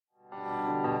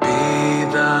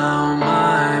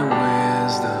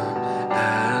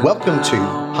Welcome to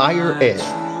Higher Ed,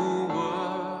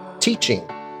 teaching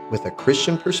with a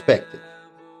Christian perspective.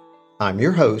 I'm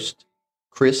your host,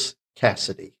 Chris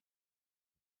Cassidy.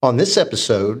 On this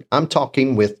episode, I'm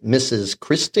talking with Mrs.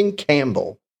 Kristen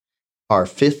Campbell, our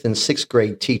 5th and 6th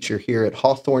grade teacher here at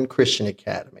Hawthorne Christian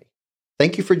Academy.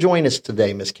 Thank you for joining us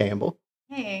today, Ms. Campbell.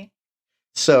 Hey.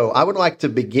 So I would like to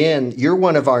begin. You're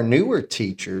one of our newer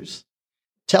teachers.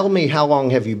 Tell me, how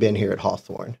long have you been here at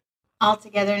Hawthorne?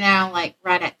 Altogether now,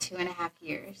 right at 2.5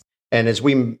 years. And as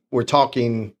we were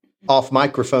talking off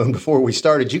microphone before we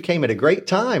started, you came at a great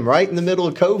time, right in the middle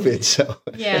of COVID. So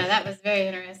yeah, that was very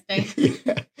interesting.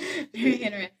 Yeah. Very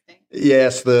interesting.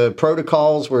 Yes, the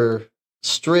protocols were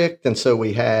strict, and so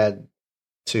we had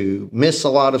to miss a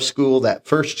lot of school that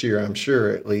first year, I'm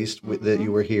sure, at least, that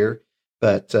you were here.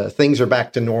 But things are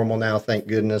back to normal now, thank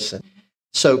goodness. And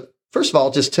so, first of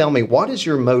all, just tell me, what is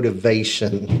your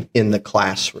motivation in the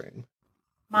classroom?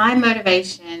 My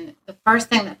motivation, the first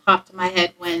thing that popped in my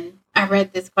head when I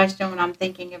read this question, when I'm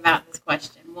thinking about this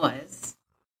question, was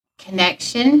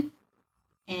connection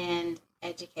and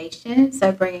education.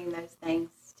 So bringing those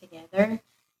things together.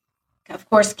 Of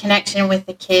course, connection with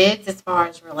the kids as far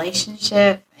as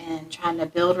relationship and trying to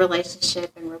build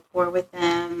relationship and rapport with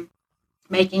them,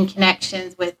 making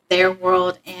connections with their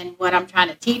world and what I'm trying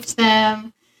to teach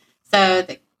them. So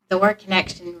the word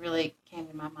connection really came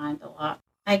to my mind a lot.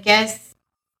 I guess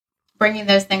bringing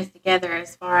those things together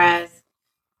as far as,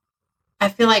 I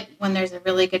feel like when there's a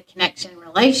really good connection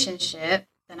relationship,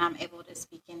 then I'm able to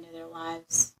speak into their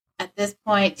lives. At this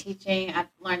point, teaching, I've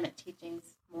learned that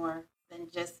teaching's more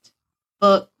than just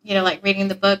book, like reading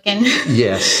the book, and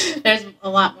yes, there's a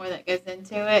lot more that goes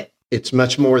into it. It's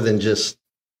much more than just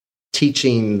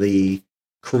teaching the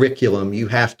curriculum. You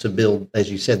have to build, as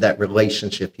you said, that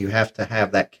relationship. You have to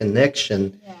have that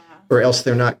connection, or else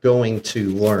they're not going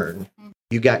to learn. Mm-hmm.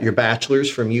 You got your bachelor's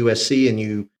from USC, and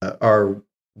you are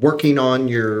working on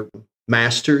your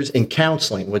master's in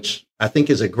counseling, which I think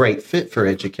is a great fit for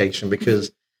education,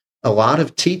 because a lot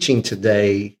of teaching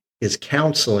today is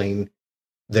counseling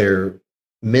their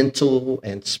mental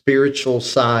and spiritual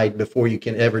side before you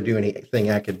can ever do anything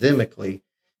academically.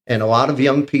 And a lot of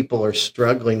young people are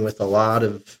struggling with a lot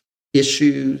of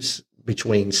issues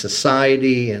between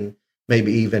society and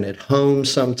maybe even at home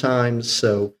sometimes.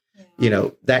 So,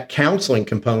 that counseling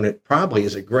component probably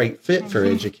is a great fit for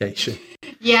education.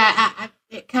 Yeah,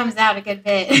 it comes out a good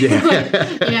bit.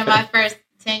 Yeah. My first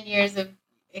 10 years of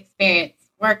experience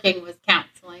working was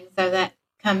counseling. So that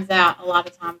comes out a lot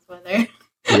of times, whether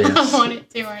I want it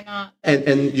to or not.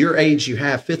 And your age, you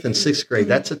have 5th and 6th grade,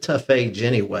 that's a tough age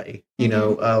anyway.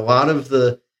 A lot of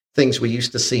the things we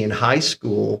used to see in high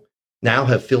school now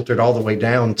have filtered all the way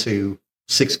down to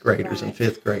 6th graders and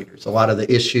 5th graders. A lot of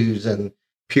the issues and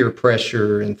peer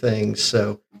pressure and things.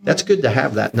 So that's good to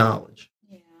have that knowledge.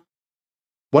 Yeah.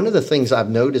 One of the things I've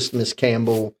noticed, Ms.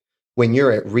 Campbell, when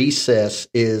you're at recess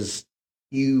is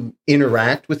you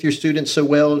interact with your students so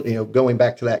well, going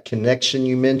back to that connection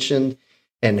you mentioned,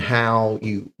 and how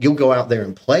you'll go out there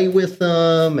and play with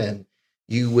them, and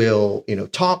you will,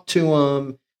 talk to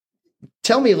them.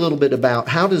 Tell me a little bit about,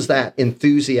 how does that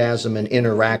enthusiasm and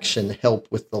interaction help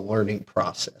with the learning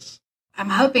process? I'm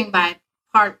hoping by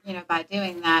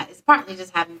doing that, it's partly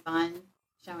just having fun,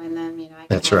 showing them, I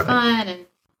can have fun.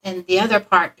 And the other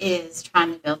part is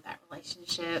trying to build that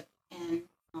relationship and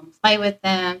play with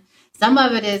them. Some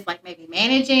of it is like maybe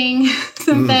managing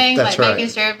some things, making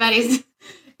sure everybody's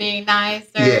being nice.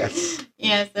 So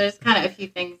there's kind of a few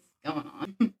things going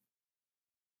on.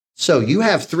 So you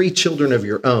have 3 children of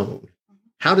your own.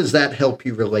 How does that help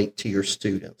you relate to your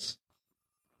students?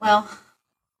 Well,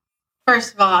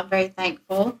 first of all, I'm very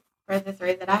thankful for the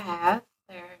 3 that I have.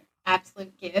 They're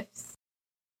absolute gifts.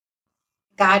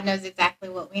 God knows exactly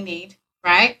what we need,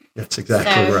 right? That's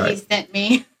exactly right. So He sent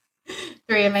me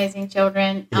 3 amazing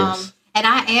children. Yes. And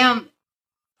I am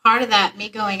part of that, me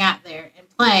going out there and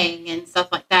playing and stuff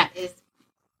like that is,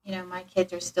 my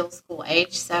kids are still school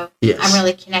age, so I'm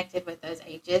really connected with those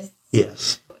ages.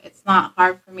 Yes. It's not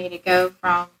hard for me to go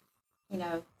from,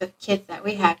 the kids that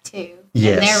we have too,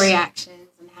 yes, and their reactions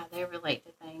and how they relate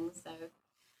to things. So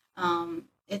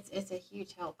it's a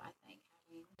huge help, I think.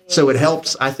 So it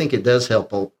helps, I think it does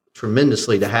help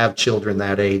tremendously to have children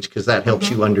that age, because that helps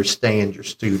you understand your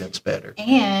students better.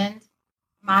 And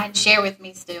mine share with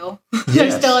me still. Yes.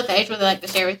 They're still at the age where they like to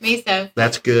share with me, so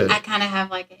that's good. I kind of have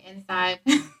like an inside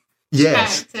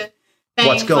yes track to things.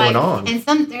 What's going on? And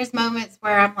there's moments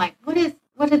where I'm like, what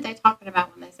are they talking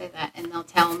about when they say that? And they'll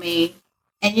tell me.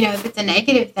 And if it's a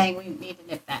negative thing, we need to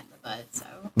nip that in the bud. So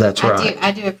that's right.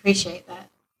 I do appreciate that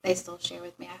they still share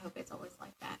with me. I hope it's always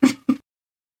like that.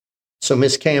 So,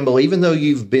 Miss Campbell, even though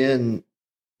you've been,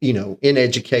 in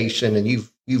education and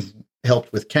you've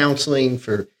helped with counseling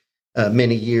for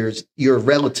many years, you're a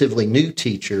relatively new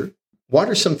teacher. What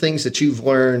are some things that you've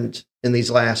learned in these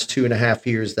last 2.5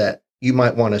 years that you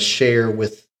might want to share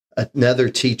with another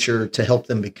teacher to help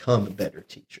them become a better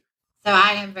teacher? So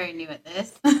I am very new at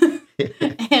this.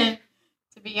 And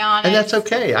to be honest. And that's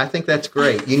okay. I think that's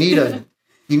great. You need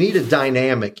a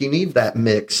dynamic. You need that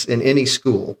mix in any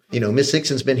school. Miss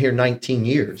Hickson's been here 19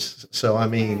 years. So,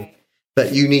 Right.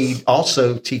 but you need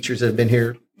also teachers that have been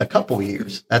here a couple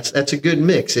years. That's a good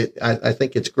mix. I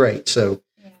think it's great. So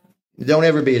don't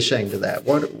ever be ashamed of that.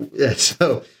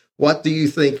 What do you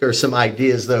think are some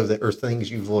ideas, though, that are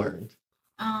things you've learned?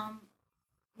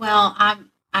 Well, I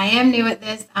am new at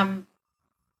this.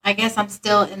 I guess I'm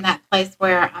still in that place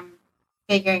where I'm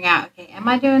figuring out, okay, am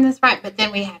I doing this right? But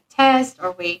then we have tests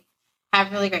or we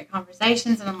have really great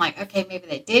conversations, and I'm like, okay, maybe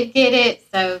they did get it.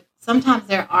 So sometimes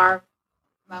there are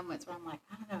moments where I'm like,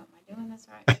 I don't know, am I doing this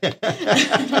right?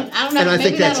 I don't know. And I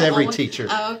think that's every always teacher.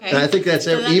 Oh, okay. And I think that's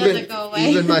So that doesn't go away.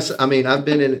 even myself.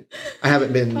 I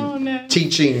haven't been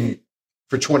teaching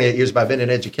for 28 years, but I've been in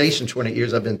education 28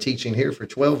 years. I've been teaching here for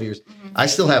 12 years. Mm-hmm. I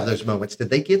still have those moments. Did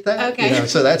they get that? Okay.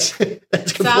 So that's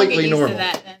completely normal.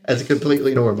 That's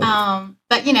completely normal.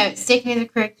 But sticking to the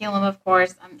curriculum, of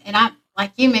course, and I,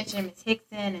 like you mentioned, Ms.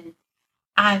 Hickson, and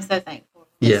I'm so thankful for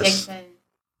Ms. Hickson,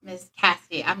 Ms.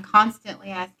 Cassidy. I'm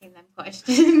constantly asking them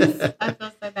questions. I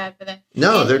feel so bad for them.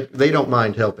 No, they don't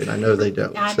mind helping. I know they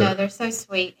don't. I know, they're so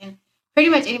sweet. And pretty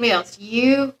much anybody else,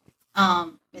 you,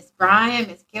 Ms. Bryan,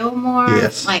 Ms. Gilmore,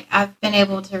 I've been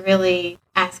able to really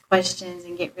ask questions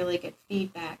and get really good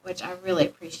feedback, which I really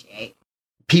appreciate.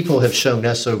 People have shown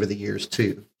us over the years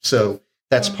too. So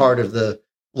that's part of the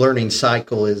learning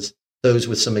cycle, is those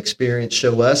with some experience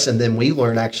show us, and then we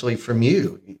learn actually from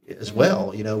you as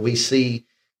well. We see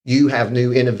you have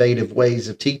new innovative ways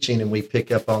of teaching, and we pick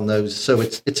up on those. So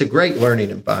it's a great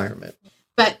learning environment.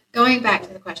 But going back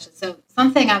to the question, so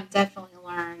something I've definitely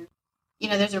learned,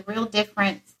 there's a real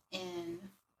difference in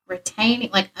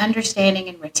retaining, like understanding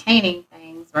and retaining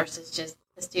things versus just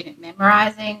the student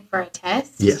memorizing for a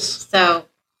test. Yes. So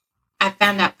I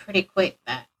found out pretty quick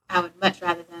that I would much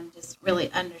rather them just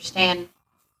really understand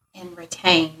and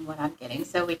retain what I'm getting,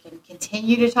 so we can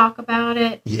continue to talk about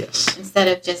it. Yes. Instead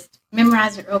of just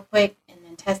memorize it real quick and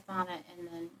then test on it, and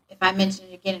then if I mention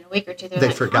it again in a week or two, they've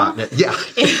like, forgotten it. Yeah.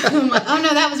 I'm like, oh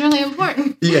no, that was really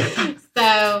important. Yeah.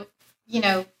 So,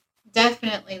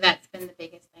 definitely that's been the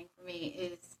biggest thing for me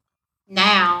is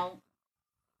now,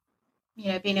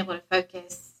 being able to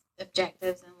focus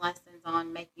objectives and lessons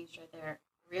on making sure they're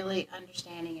really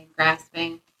understanding and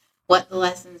grasping what the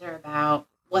lessons are about,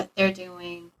 what they're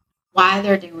doing, why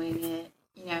they're doing it,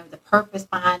 the purpose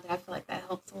behind it. I feel like that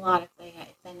helps a lot if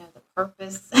they know the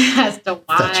purpose as to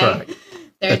why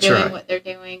they're doing what they're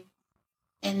doing.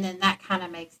 And then that kind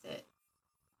of makes it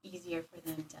easier for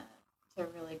them to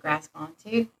really grasp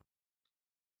onto.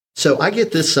 So I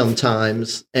get this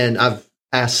sometimes, and I've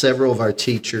asked several of our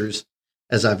teachers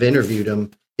as I've interviewed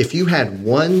them, if you had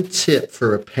one tip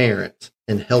for a parent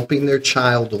in helping their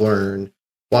child learn,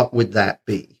 what would that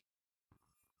be?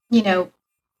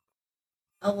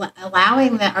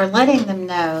 Allowing them or letting them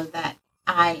know that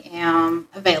I am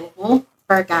available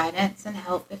for guidance and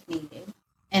help if needed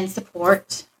and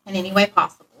support in any way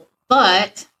possible.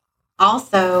 But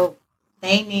also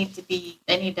they need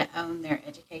to own their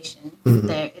education. Mm-hmm.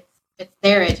 It's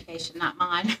their education, not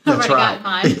mine. That's I've already got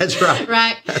mine. That's right.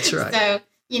 Right. That's right. So,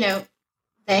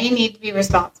 they need to be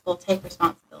responsible, take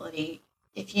responsibility.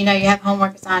 If you have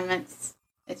homework assignments,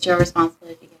 it's your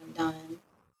responsibility to get them done.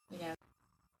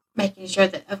 Making sure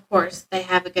that, of course, they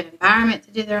have a good environment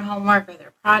to do their homework or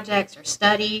their projects or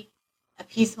study, a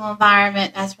peaceful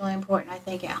environment. That's really important. I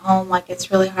think at home, it's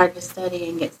really hard to study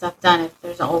and get stuff done if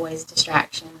there's always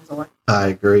distractions or I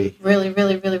agree. Really,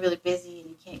 really, really, really busy and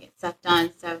you can't get stuff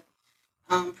done. So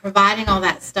providing all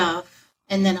that stuff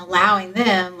and then allowing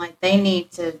them, they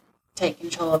need to take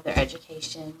control of their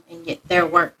education and get their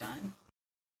work done.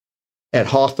 At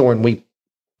Hawthorne, we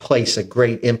place a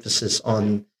great emphasis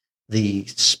on the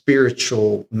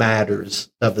spiritual matters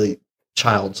of the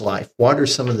child's life. What are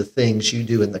some of the things you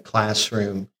do in the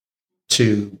classroom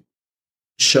to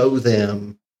show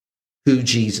them who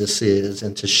Jesus is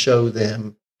and to show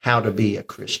them how to be a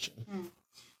Christian?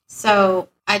 So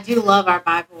I do love our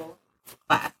Bible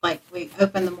class. We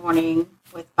open the morning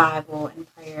with Bible and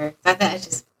prayer. I think that's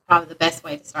just probably the best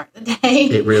way to start the day.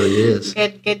 It really is.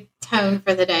 Good tone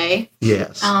for the day.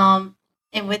 Yes. And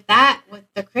with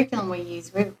the curriculum we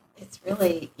use, it's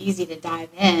really easy to dive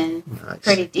in. Nice.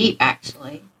 Pretty deep,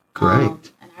 actually.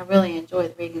 Great. And I really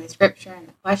enjoy reading the scripture and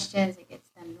the questions. It gets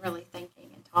them really thinking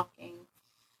and talking.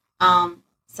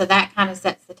 So that kind of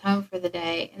sets the tone for the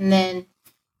day. And then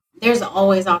there's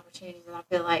always opportunities that I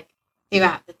feel like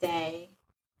throughout the day,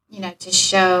 to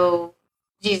show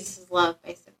Jesus' love,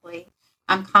 basically.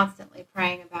 I'm constantly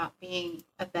praying about being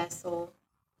a vessel,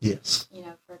 yes,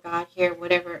 for God here,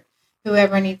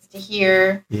 whoever needs to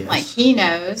hear, yes. like he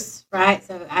knows, right?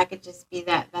 So I could just be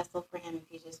that vessel for him if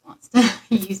he just wants to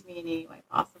use me in any way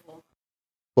possible.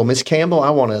 Well, Ms. Campbell, I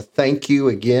want to thank you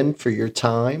again for your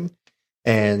time,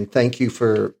 and thank you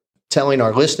for telling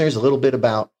our listeners a little bit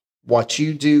about what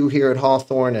you do here at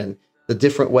Hawthorne and the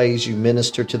different ways you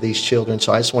minister to these children.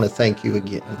 So I just want to thank you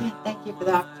again. Yeah, thank you for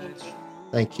the opportunity.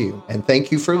 Thank you. And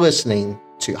thank you for listening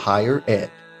to Higher Ed.